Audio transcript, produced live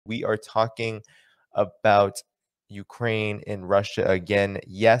We are talking about Ukraine and Russia again.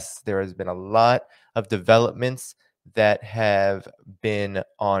 Yes, there has been a lot of developments that have been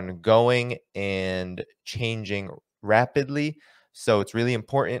ongoing and changing rapidly. So it's really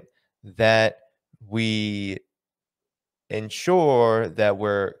important that we ensure that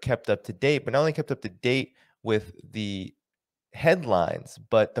we're kept up to date, but not only kept up to date with the headlines,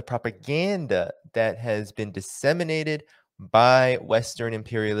 but the propaganda that has been disseminated by Western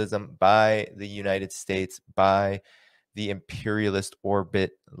imperialism, by the United States, by the imperialist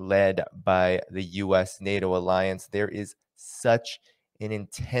orbit led by the US NATO alliance. There is such an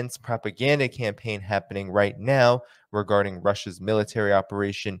intense propaganda campaign happening right now regarding Russia's military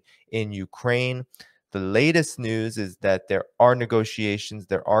operation in Ukraine. The latest news is that there are negotiations,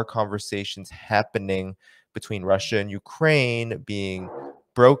 there are conversations happening between Russia and Ukraine being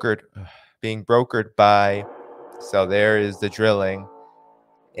brokered by, so there is the drilling.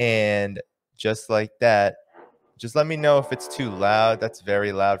 And just like that, just let me know if it's too loud. That's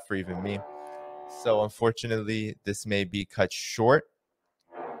very loud for even me. So unfortunately, this may be cut short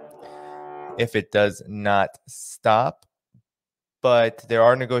if it does not stop, but there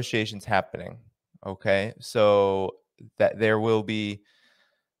are negotiations happening. Okay, so that there will be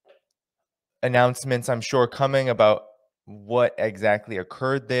announcements, I'm sure, coming about what exactly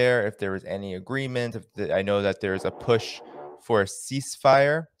occurred there, if there was any agreement. I know that there's a push for a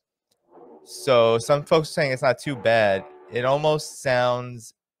ceasefire. So some folks saying it's not too bad. It almost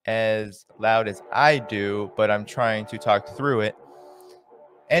sounds as loud as I do, but I'm trying to talk through it.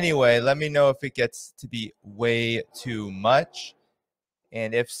 Anyway, let me know if it gets to be way too much.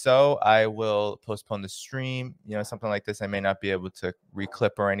 And if so, I will postpone the stream. Something like this, I may not be able to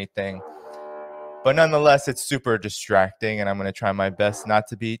reclip or anything. But nonetheless, it's super distracting, and I'm going to try my best not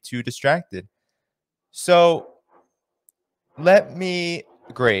to be too distracted. So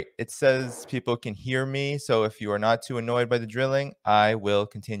great. It says people can hear me. So if you are not too annoyed by the drilling, I will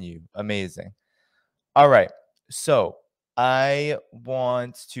continue. Amazing. All right. So I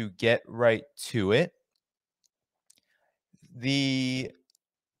want to get right to it. The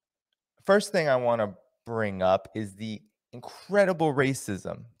first thing I want to bring up is the incredible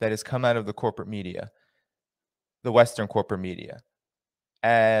racism that has come out of the corporate media, the Western corporate media,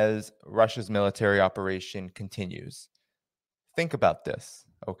 as Russia's military operation continues. Think about this,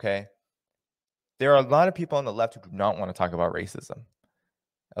 okay? There are a lot of people on the left who do not want to talk about racism.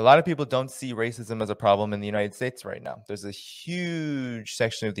 A lot of people don't see racism as a problem in the United States right now. There's a huge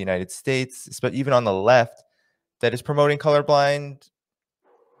section of the United States, but even on the left, that is promoting colorblind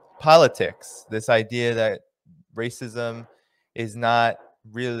politics. This idea that racism is not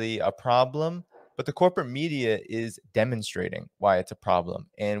really a problem, but the corporate media is demonstrating why it's a problem.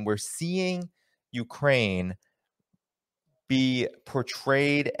 And we're seeing Ukraine be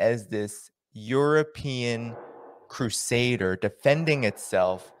portrayed as this European crusader defending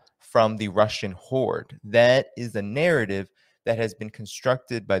itself from the Russian horde. That is a narrative that has been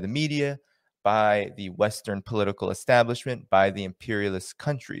constructed by the media, by the Western political establishment, by the imperialist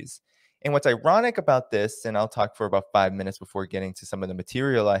countries. And what's ironic about this, and I'll talk for about 5 minutes before getting to some of the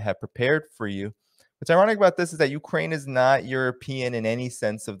material I have prepared for you. What's ironic about this is that Ukraine is not European in any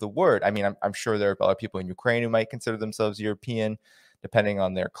sense of the word. I mean, I'm sure there are a lot of people in Ukraine who might consider themselves European, depending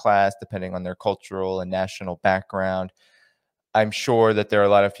on their class, depending on their cultural and national background. I'm sure that there are a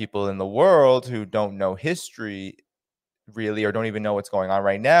lot of people in the world who don't know history really, or don't even know what's going on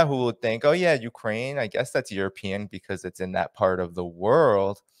right now, who would think, oh yeah, Ukraine, I guess that's European because it's in that part of the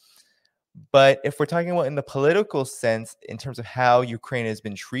world. But if we're talking about in the political sense, in terms of how Ukraine has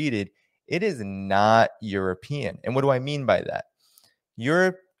been treated, it is not European. And what do I mean by that?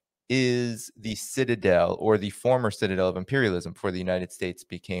 Europe is the citadel, or the former citadel, of imperialism before the United States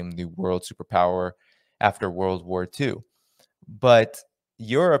became the world superpower after World War II. But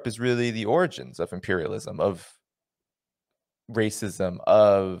Europe is really the origins of imperialism, of racism,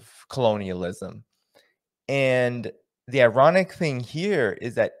 of colonialism. And the ironic thing here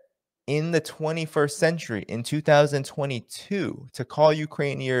is that in the 21st century, in 2022, to call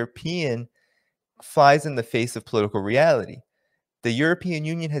Ukraine European flies in the face of political reality. The European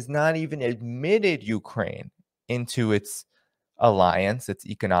Union has not even admitted Ukraine into its alliance, its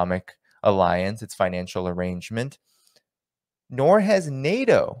economic alliance, its financial arrangement, nor has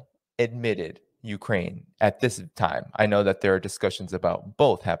NATO admitted Ukraine at this time. I know that there are discussions about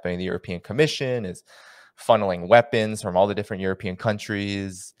both happening. The European Commission is funneling weapons from all the different European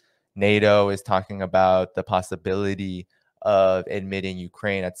countries. NATO is talking about the possibility of admitting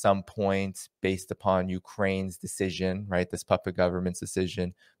Ukraine at some point based upon Ukraine's decision, right? This puppet government's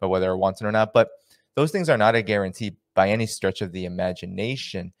decision, but whether it wants it or not. But Those things are not a guarantee by any stretch of the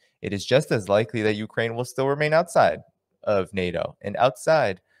imagination. It is just as likely that Ukraine will still remain outside of NATO and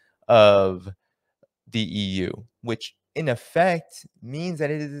outside of the EU, which in effect means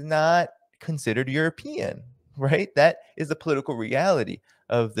that it is not considered European, right? That is the political reality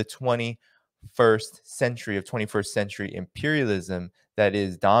of the 21st century, of 21st century imperialism that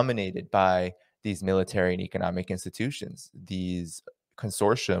is dominated by these military and economic institutions, these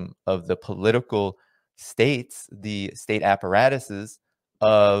consortium of the political states, the state apparatuses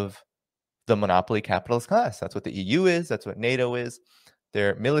of the monopoly capitalist class. That's what the EU is. That's what NATO is.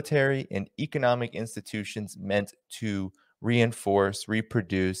 They're military and economic institutions meant to reinforce,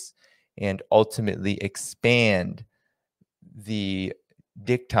 reproduce, and ultimately expand the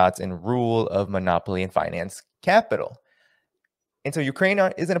diktats and rule of monopoly and finance capital. And so Ukraine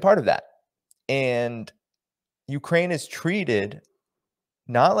isn't a part of that. And Ukraine is treated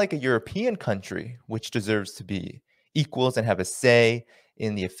not like a European country, which deserves to be equals and have a say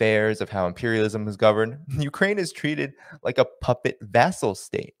in the affairs of how imperialism is governed. Ukraine is treated like a puppet vassal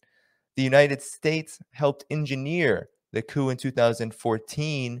state. The United States helped engineer the coup in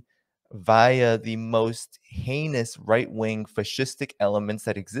 2014 via the most heinous right-wing fascistic elements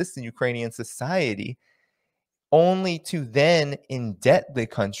that exist in Ukrainian society, only to then indebt the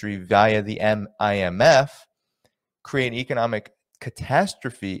country via the IMF, create economic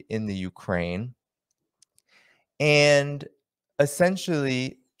catastrophe in the Ukraine, and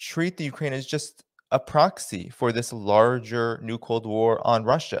essentially treat the Ukraine as just a proxy for this larger new Cold War on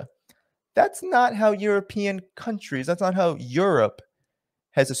Russia. That's not how European countries, that's not how Europe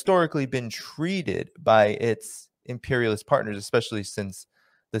has historically been treated by its imperialist partners, especially since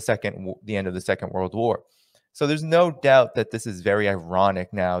the end of the Second World War. So there's no doubt that this is very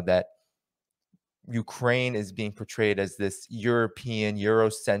ironic now that Ukraine is being portrayed as this European,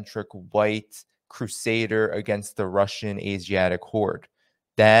 Eurocentric, white crusader against the Russian Asiatic horde.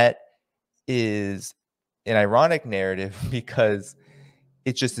 That is an ironic narrative because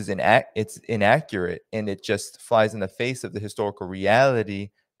it just is it's inaccurate, and it just flies in the face of the historical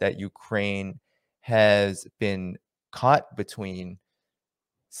reality that Ukraine has been caught between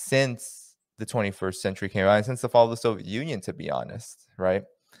since the 21st century came out and since the fall of the Soviet Union, to be honest, right?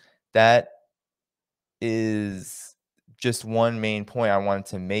 That is just one main point I wanted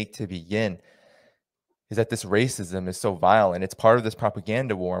to make to begin, is that this racism is so violent. It's part of this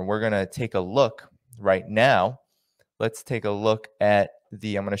propaganda war, and we're going to take a look right now. Let's take a look at I'm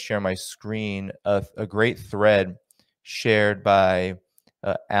going to share my screen, a great thread shared by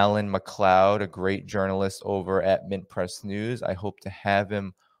Alan McLeod, a great journalist over at Mint Press News. I hope to have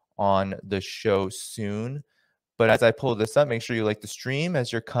him on the show soon. But as I pull this up, make sure you like the stream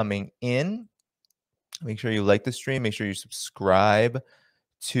as you're coming in. Make sure you like the stream. Make sure you subscribe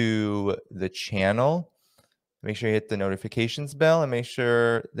to the channel. Make sure you hit the notifications bell, and make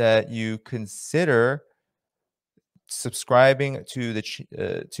sure that you consider subscribing to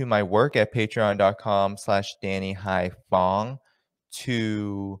to my work at patreon.com/DannyHaiFong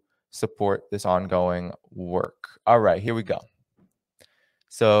to support this ongoing work. All right, here we go.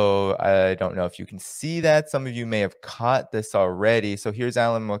 So I don't know if you can see that. Some of you may have caught this already. So here's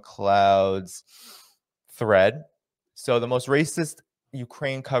Alan McLeod's thread. So the most racist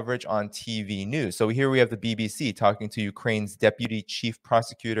Ukraine coverage on TV news. So here we have the BBC talking to Ukraine's Deputy Chief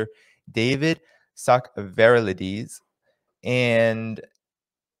Prosecutor David Saakashvili,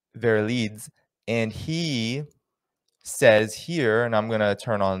 and he says here, and I'm going to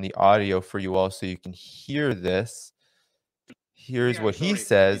turn on the audio for you all so you can hear this. Here's what he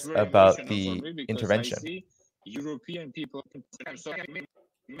says about the intervention. European people, I'm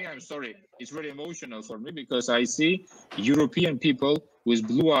sorry, it's very emotional for me because I see European people with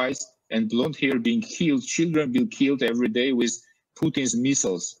blue eyes and blonde hair being killed, children being killed every day with Putin's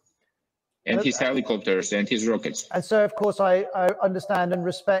missiles and his helicopters and his rockets. And so, of course, I understand and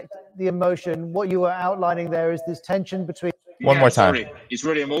respect the emotion. What you were outlining there is this tension between... One more time. Sorry, it's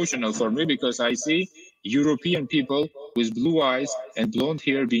very emotional for me because I see European people with blue eyes and blonde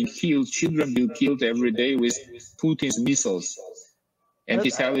hair being killed, children being killed every day with Putin's missiles and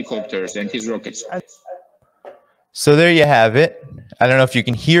his helicopters and his rockets. So there you have it. I don't know if you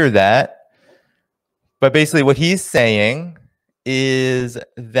can hear that, but basically what he's saying is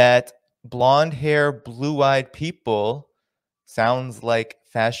that blonde hair, blue-eyed people sounds like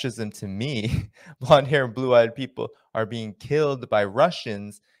fascism to me. Blonde hair and blue-eyed people are being killed by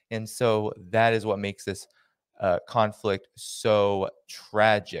Russians, and so that is what makes this conflict so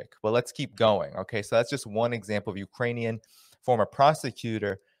tragic. But let's keep going. Okay, so that's just one example of Ukrainian former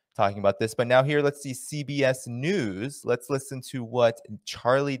prosecutor talking about this. But now here, let's see CBS News. Let's listen to what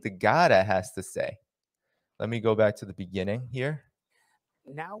Charlie D'Agata has to say. Let me go back to the beginning here.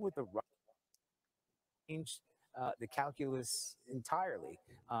 Now with the change the calculus entirely.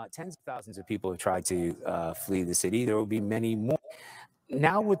 Tens of thousands of people have tried to flee the city. There will be many more.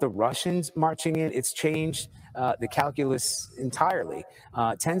 Now with the Russians marching in, it's changed the calculus entirely.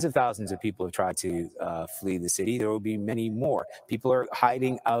 Tens of thousands of people have tried to flee the city. There will be many more. People are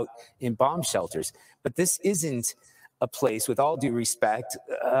hiding out in bomb shelters. But this isn't a place, with all due respect,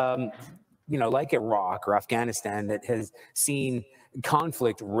 like Iraq or Afghanistan, that has seen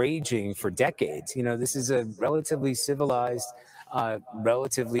conflict raging for decades. This is a relatively civilized,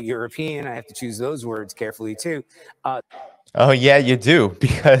 relatively European, I have to choose those words carefully too. Oh, yeah, you do,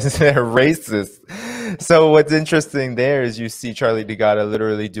 because they're racist. So what's interesting there is you see Charlie D'Agata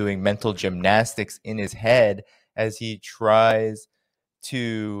literally doing mental gymnastics in his head as he tries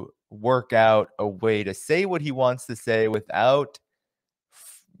to work out a way to say what he wants to say without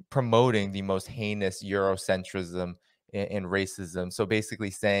promoting the most heinous Eurocentrism and racism. So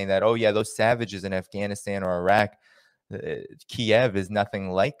basically saying that, oh, yeah, those savages in Afghanistan or Iraq, Kiev is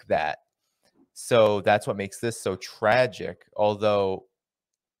nothing like that. So that's what makes this so tragic. Although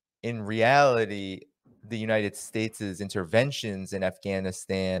in reality, the United States' interventions in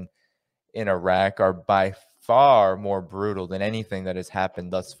Afghanistan, in Iraq, are by far more brutal than anything that has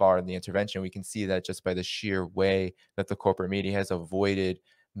happened thus far in the intervention. We can see that just by the sheer way that the corporate media has avoided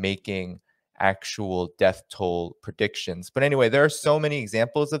making actual death toll predictions. But anyway, there are so many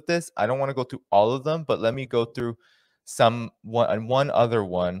examples of this. I don't want to go through all of them, but let me go through one other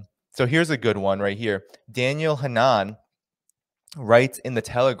one. So here's a good one right here. Daniel Hannan writes in The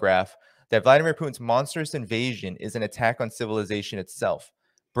Telegraph that Vladimir Putin's monstrous invasion is an attack on civilization itself.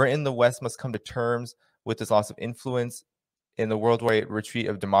 Britain, the West, must come to terms with this loss of influence in the worldwide retreat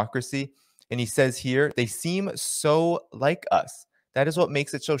of democracy. And he says here, they seem so like us. That is what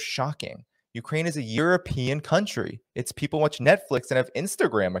makes it so shocking. Ukraine is a European country. Its people watch Netflix and have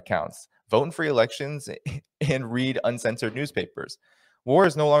Instagram accounts, vote in free elections, and read uncensored newspapers. War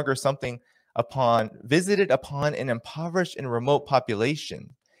is no longer something visited upon an impoverished and remote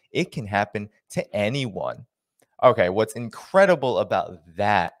population. It can happen to anyone. Okay, what's incredible about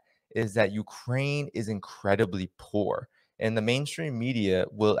that is that Ukraine is incredibly poor, and the mainstream media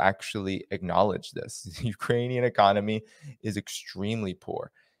will actually acknowledge this. The Ukrainian economy is extremely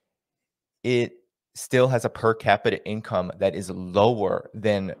poor. It still has a per capita income that is lower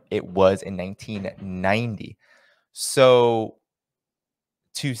than it was in 1990. So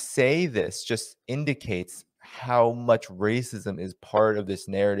to say this just indicates how much racism is part of this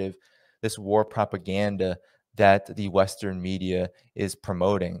narrative, this war propaganda that the Western media is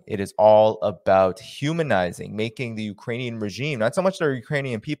promoting. It is all about humanizing, making the Ukrainian regime, not so much the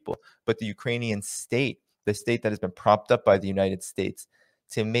Ukrainian people, but the Ukrainian state, the state that has been propped up by the United States,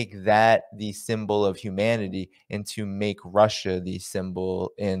 to make that the symbol of humanity and to make Russia the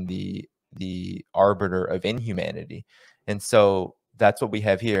symbol and the arbiter of inhumanity. And so that's what we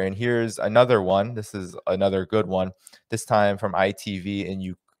have here. And here's another one. This is another good one, this time from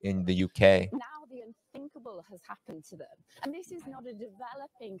ITV in the UK. Now the unthinkable has happened to them. And this is not a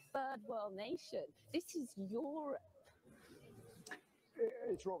developing third world nation. This is Europe.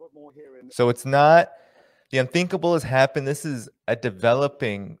 It's Robert Moore here. So it's not the unthinkable has happened. This is not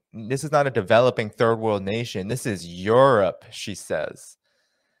a developing third world nation. This is Europe, she says.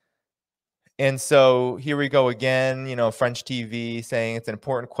 And so here we go again, French TV saying it's an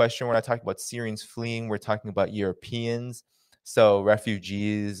important question. We're not talking about Syrians fleeing. We're talking about Europeans. So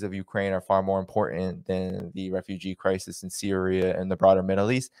refugees of Ukraine are far more important than the refugee crisis in Syria and the broader Middle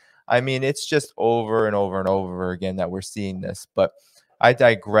East. I mean, it's just over and over and over again that we're seeing this. But I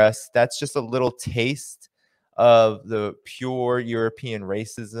digress. That's just a little taste of the pure European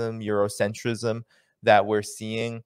racism, Eurocentrism that we're seeing